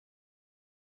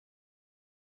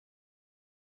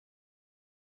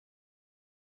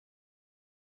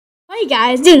Hey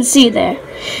guys, didn't see you there.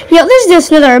 This is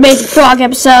just another Amazing Frog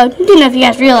episode. Didn't know if you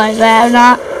guys realized that or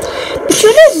not. But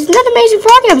this is another Amazing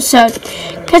Frog episode.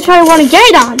 That's why I want to get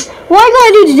it on. What are you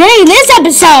going to do today in this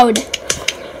episode?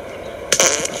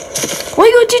 What are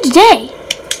you going to do today?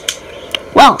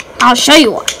 Well, I'll show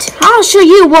you what. I'll show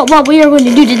you what we are going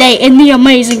to do today in the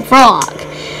Amazing Frog.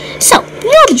 So,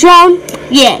 you know the drone?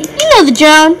 Yeah, you know the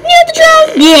drone. You know the drone?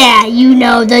 Yeah, you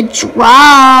know the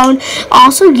drone.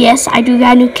 Also, yes, I do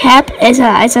got a new cap as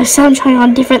I said, I'm trying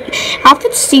on different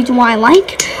outfits to see what I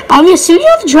like. Yeah, so you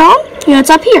know the drone? You know,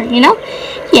 it's up here, you know?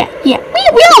 Yeah. We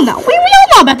all know. We all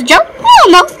know about the drone. We all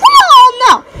know.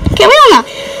 Okay, we all know.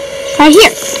 Right here.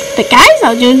 But guys,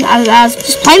 I was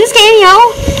just playing this game,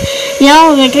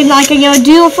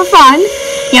 do it for fun.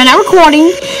 Not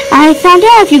recording. I found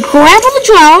out if you grapple the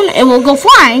drone, it will go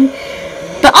flying.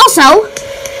 But also,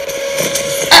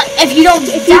 if you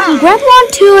can grapple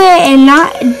onto it and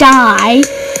not die,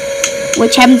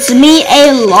 which happens to me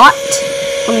a lot.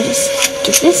 Let me just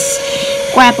get this.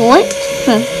 Grapple it.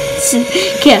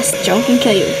 Yes, the drone can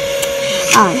kill you.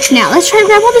 Now let's try to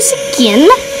grapple this again.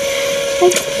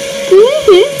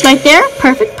 Right there.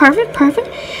 Perfect.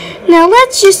 Now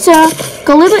let's just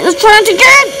go a little bit. Let's try it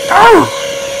again.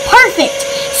 Perfect.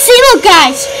 See, look,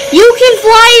 guys. You can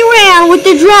fly around with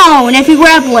the drone if you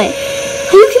grapple it.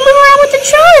 You can move around with the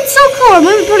drone. It's so cool.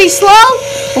 Moving pretty slow.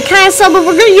 Well, kind of slow, but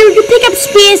you can pick up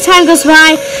speed as time goes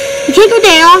by. You can't go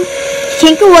down. You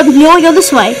can't go up. You can only go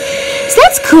this way. So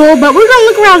that's cool, but we're going to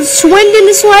look around Swindon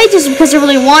this way just because I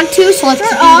really want to. So let's go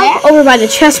over by the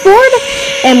chessboard,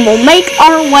 and we'll make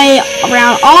our way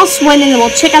around all Swindon, and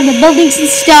we'll check out the buildings and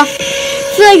stuff.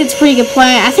 I feel like it's a pretty good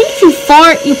plan. I think if you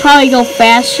fart, you probably go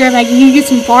faster. Like, you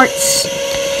get some farts.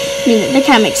 I mean, that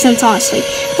kind of makes sense, honestly.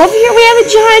 Over here, we have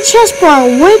a giant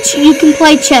chessboard, which you can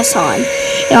play chess on.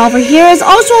 And over here is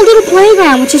also a little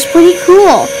playground, which is pretty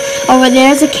cool. Over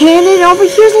there's a cannon, and over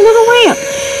here's a little ramp.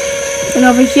 And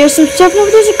over here's some stuff, and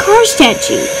over there's a car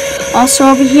statue. Also,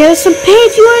 over here, some paint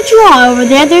if you want to draw. Over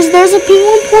there's a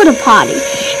penguin porta potty.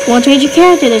 If you want to change your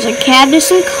character, there's a cat, there's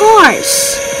some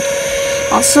cars.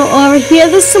 Also, over here,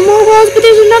 there's some more walls, but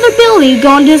there's another building. You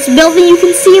go into this building, you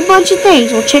can see a bunch of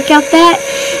things. We'll check out that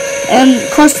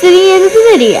close to the end of the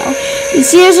video. You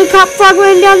see there's a cop frog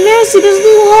running down there. See, there's a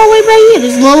little hallway right here.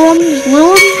 There's a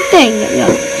little thing.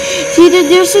 See,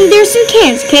 there's some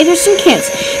cans. Okay, there's some cans.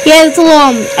 Yeah, it's a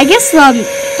little, I guess,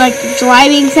 like,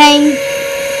 driving thing.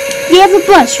 You have a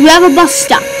bus. You have a bus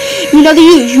stop. You know the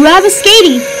use. You have a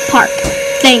skating park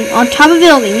thing on top of the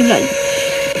building.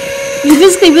 You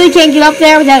physically really can't get up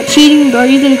there without cheating or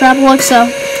using grapple hook, so.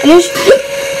 And there's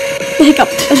the hiccup.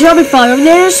 There's a rubber frog. Over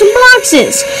there, there's some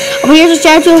boxes. Over here's a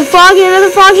statue of a frog and another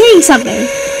frog hitting something.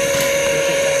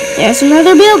 There's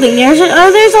another building. There's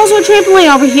also a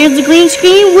trampoline. Over here's the green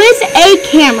screen with a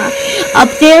camera. Up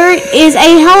there is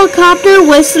a helicopter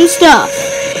with some stuff.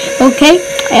 Okay,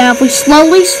 and if we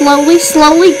slowly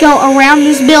go around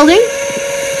this building,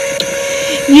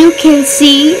 you can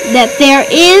see that there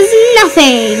is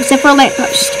nothing except for a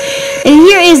lamppost. And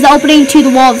here is the opening to the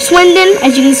wall of Swindon.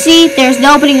 As you can see, there's the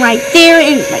opening right there,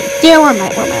 and right there where my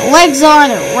legs are.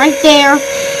 They're right there.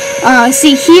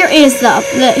 See, here is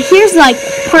here's like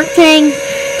park thing.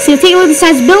 So take a look at the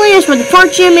size of the building. That's where the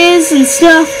park gym is and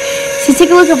stuff. So take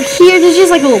a look over here. There's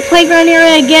just like a little playground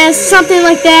area, I guess, something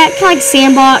like that, kind of like a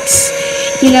sandbox.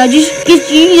 You can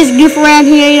just goof around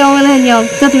here.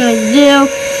 Nothing really to do.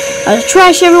 There's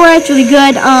trash everywhere. It's really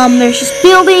good. There's just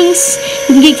buildings.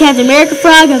 You can get Captain America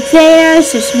frog up there.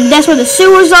 So that's where the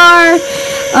sewers are.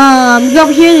 Go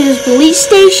over here. There's the police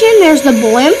station. There's the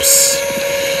blimps.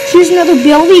 Here's another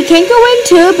building. You can't go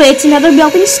into, but it's another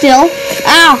building still.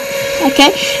 Ow.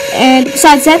 Okay. And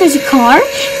besides that, there's a car.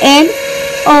 And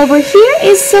over here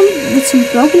is some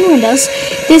broken windows.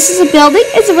 This is a building.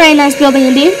 It's a very nice building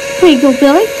indeed. Pretty cool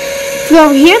building. If we go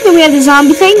over here, then we have the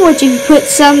zombie thing, which if you put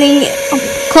something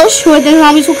close to it, then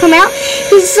zombies will come out.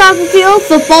 This is a soccer field,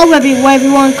 football, whatever you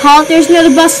want to call it. There's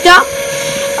another bus stop.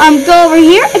 Go over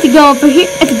here. If you go over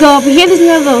here, there's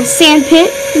another little sand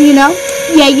pit.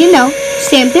 Yeah,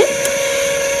 sand pit.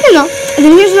 And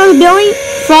then here's another building.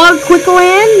 Frog Quicker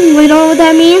Land. We don't know what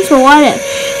that means, but whatever.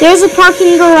 There's a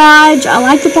parking garage. I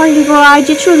like the parking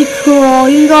garage. It's really cool.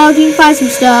 You can go out, you can find some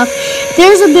stuff.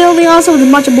 There's a building also with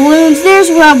a bunch of balloons. There's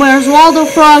Waldo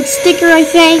Frog sticker, I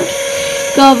think.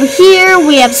 Go over here.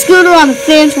 We have a scooter on the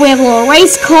fence. We have a little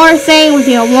race car thing with,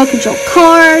 remote control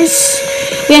cars.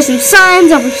 We have some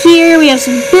signs over here. We have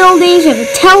some buildings. We have a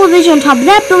television on top of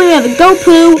that building. We have a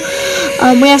GoPro.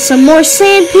 We have some more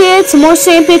sand pits. Some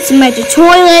magic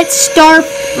toilets, star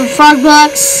frog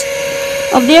bucks.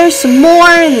 Over there, some more.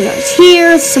 And there's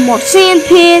here some more sand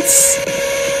pits.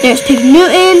 There's Pig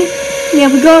Newton. Yeah,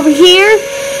 if we go over here,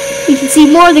 we can see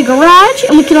more of the garage,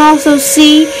 and we can also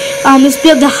see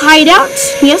the hideout.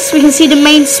 Yes, we can see the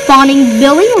main spawning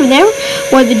building over there,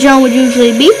 where the drone would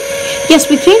usually be. Yes,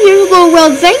 we can. Here's a little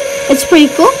road thing. It's pretty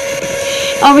cool.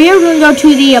 Over here, we're going to go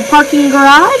to the parking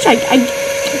garage.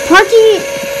 Parking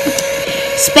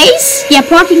space? Yeah,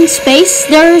 parking space.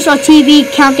 There's a TV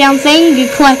countdown thing. You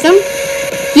collect them.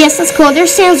 Yes, that's cool.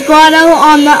 There's Sam's Grotto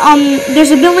on the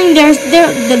there's a building.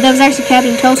 That was actually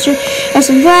Captain Toaster. There's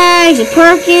some flags, a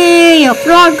parking,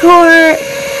 frog court.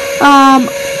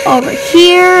 Over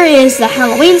here is the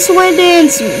Halloween Swindon.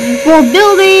 Some more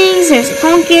buildings. There's a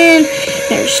pumpkin.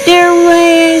 There's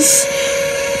stairways.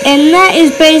 And that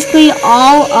is basically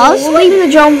all us. We'll leave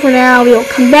the drone for now. We will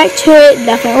come back to it,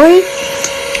 definitely.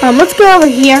 Let's go over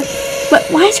here. But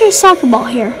why is there a soccer ball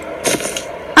here?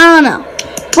 I don't know.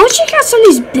 Why don't you check out some of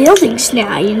these buildings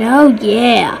now,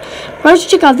 Yeah. Why don't you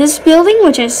check out this building,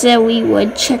 which I said we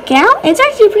would check out. It's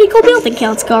actually a pretty cool building. Okay,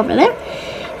 let's go over there.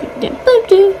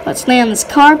 Let's land on this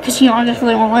car, because, I just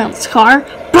really want to land on this car.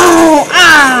 Boom!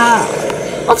 Ah!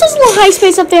 Well, there's a little high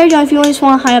space up there, if you just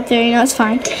want to high up there, it's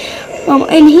fine.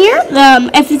 And here,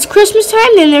 if it's Christmas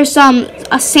time, then there's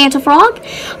a Santa frog.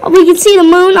 We can see the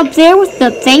moon up there with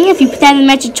the thing. If you put that in the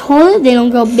magic toilet, they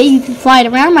don't go big. You can fly it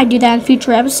around. Might do that in a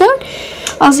future episode.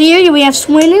 Also here, we have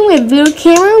Swindon. We have video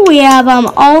camera. We have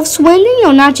all of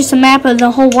Swindon. Not just a map of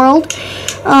the whole world.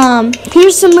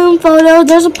 Here's some moon photo.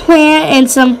 There's a plant and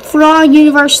some frog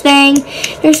universe thing.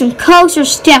 There's some Cokes.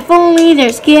 There's staff only.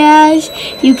 There's gas.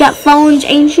 You got phones,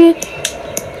 ain't you?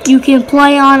 You can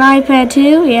play on iPad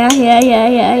too. Yeah.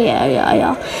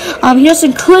 Here's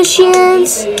some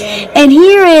cushions. And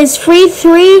here is a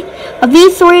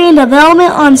V3 in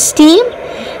development on Steam.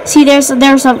 See, there's a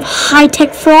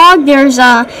high-tech frog. There's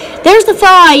the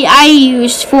frog I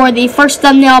used for the first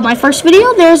thumbnail of my first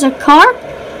video. There's a car.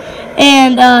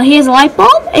 And he has a light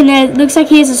bulb. And it looks like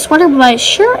he has a sweater by his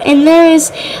shirt. And there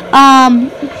is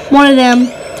one of them.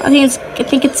 I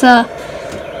think it's a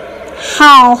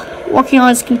Hal working on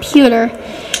his computer.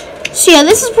 So yeah,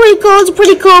 this is pretty cool. It's a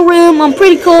pretty cool room.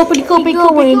 Pretty cool.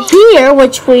 In here,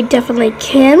 which we definitely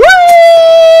can.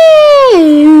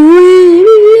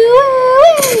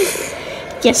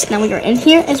 Yes, now we are in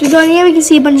here. As we go in here, we can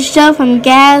see a bunch of stuff from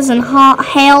gas and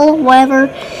hail, whatever.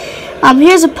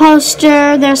 Here's a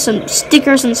poster. There's some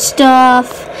stickers and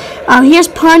stuff. Here's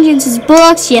Pungent's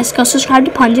books. Yes, go subscribe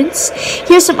to Pungent's.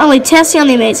 Here's some early testing on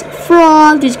the Amazing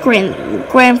Frog. There's Grand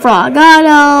Frog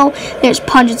Auto. There's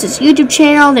Pungent's YouTube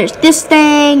channel. There's this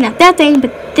thing. Not that thing,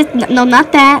 but this. No,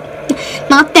 not that.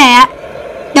 Not that.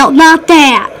 No, not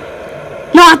that.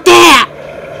 Not that.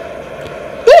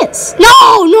 This.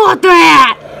 No, not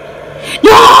that.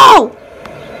 No!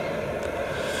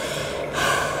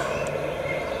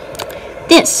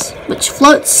 This, which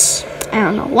floats. I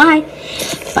don't know why,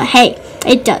 but hey,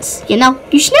 it does. You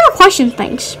should never question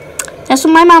things. That's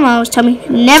what my mama always told me.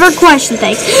 Never question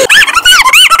things.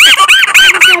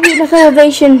 I'll be enough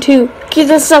elevation to get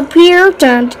us up here.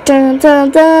 Dun, dun,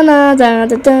 dun, dun, dun, dun,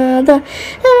 dun, dun, dun.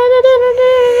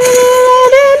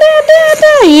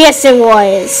 Yes, it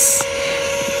was.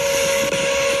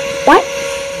 What?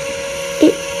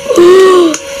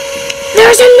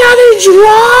 There's another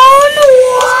drone.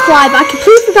 Why? But I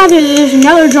completely forgot that there's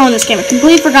another drone in this game. I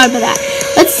completely forgot about that.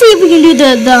 Let's see if we can do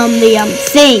the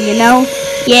thing,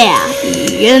 Yeah,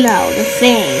 the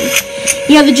thing.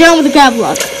 The drone with the grab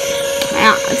look.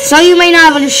 Some of you may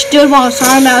not have understood what I was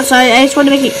talking about, so I just want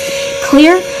to make it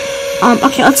clear.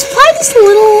 Okay, let's fly this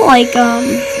little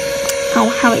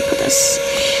how do I put this?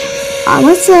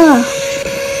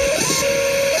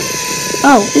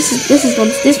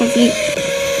 This one's neat.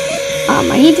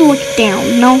 I need to look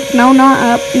down. No, not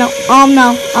up. No,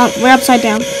 no. We're upside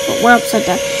down. Well, okay.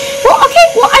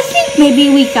 Well, I think maybe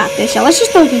we got this. Yeah, let's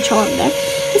just throw the controller over there.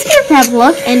 Let's get a grab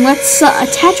look and let's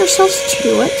attach ourselves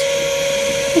to it.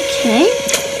 Okay.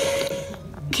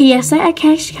 Okay. Yes, I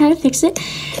can actually kind of fix it.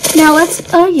 Now let's.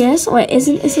 Oh yes. Wait,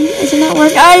 isn't that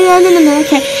working? Oh no.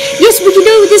 Okay. Yes, we can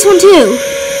do it with this one too.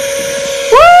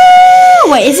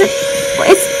 Woo! Wait, is it?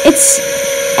 It's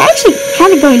actually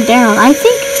kind of going down. I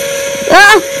think.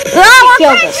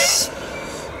 Kill this.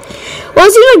 Well,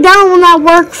 it seems like that one will not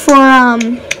work for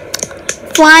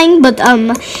flying, but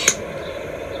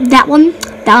that one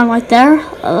right there,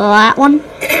 that one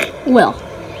will.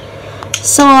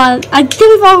 So I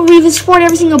think we've explored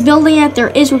every single building that there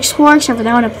is to explore, except for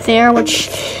that one up there, which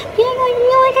I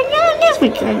guess we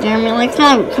could. I mean, like,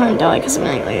 kind of do it because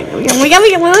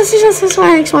let's just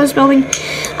want to explore this building.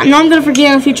 I know I'm gonna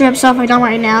forget in a future episode if I don't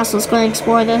right now, so let's go and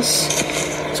explore this.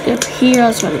 Let's go up here.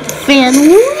 Let's go to the fan.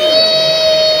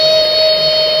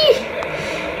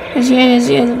 As you can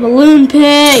see, the balloon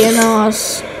pit. You know,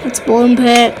 it's a balloon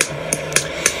pit.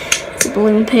 It's a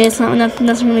balloon pit. It's not nothing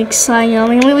really exciting. You know,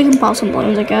 I mean, we can pop some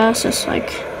balloons, I guess. Just like,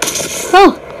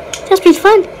 oh, that's pretty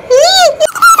fun.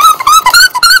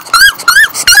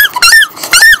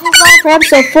 For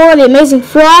episode 4 of The Amazing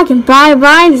Frog, and bye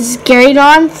bye. This is Gary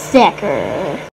Don Thacker.